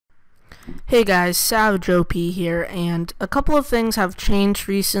Hey guys, SavageVV here, and a couple of things have changed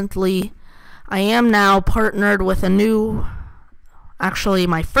recently. I am now partnered with actually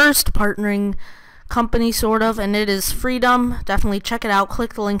my first partnering company sort of, and it is Freedom. Definitely check it out,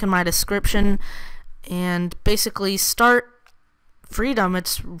 click the link in my description, and basically start Freedom.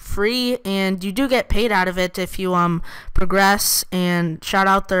 It's free, and you do get paid out of it if you progress and shout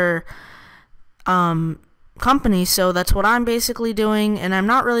out their company. So that's what I'm basically doing, and I'm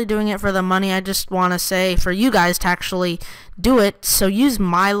not really doing it for the money. I just want to say for you guys to actually do it, so use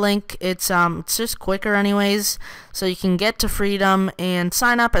my link. It's just quicker anyways, so you can get to Freedom and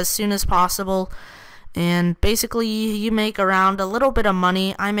sign up as soon as possible. And basically you make around a little bit of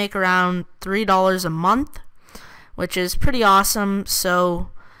money. I make around $3 a month, which is pretty awesome. So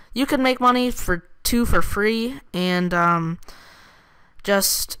you can make money for free, and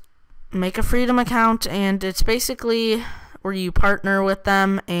just make a Freedom account, and it's basically where you partner with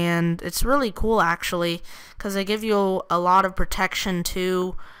them, and it's really cool actually, because they give you a lot of protection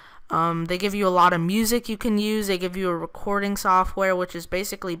too. They give you a lot of music you can use. They give you a recording software, which is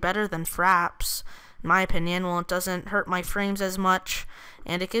basically better than Fraps in my opinion. Well, it doesn't hurt my frames as much,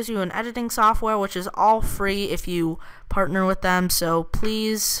 and it gives you an editing software, which is all free if you partner with them. So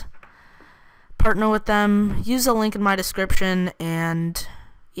please partner with them, use the link in my description. And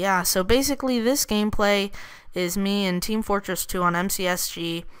yeah, so basically this gameplay is me in Team Fortress 2 on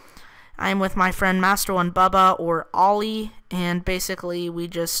MCSG. I'm with my friend Master One Bubba, or Ollie, and basically we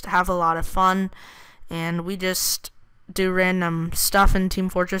just have a lot of fun, and we just do random stuff in Team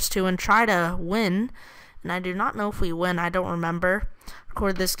Fortress 2 and try to win. And I do not know if we win. I don't remember.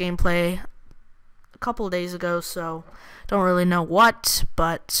 Recorded this gameplay a couple of days ago, so don't really know what.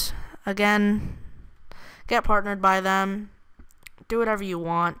 But again, get partnered by them. Do whatever you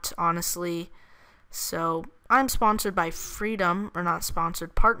want, honestly. So I'm sponsored by Freedom, or not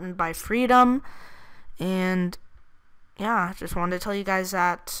sponsored, partnered by Freedom, and yeah, just wanted to tell you guys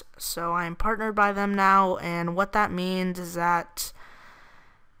that. So I'm partnered by them now, and what that means is that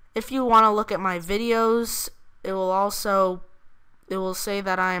if you want to look at my videos, it will say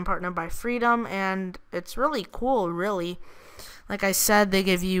that I am partnered by Freedom, and it's really cool, really. Like I said, they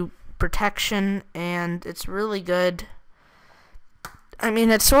give you protection, and it's really good. I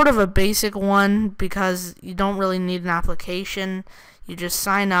mean, it's sort of a basic one because you don't really need an application. You just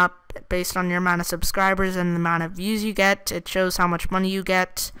sign up based on your amount of subscribers and the amount of views you get. It shows how much money you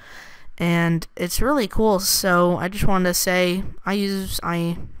get, and it's really cool. So I just wanted to say I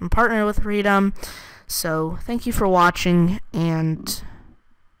am partnered with Freedom. So thank you for watching, and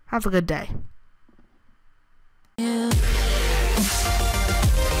have a good day. Yeah.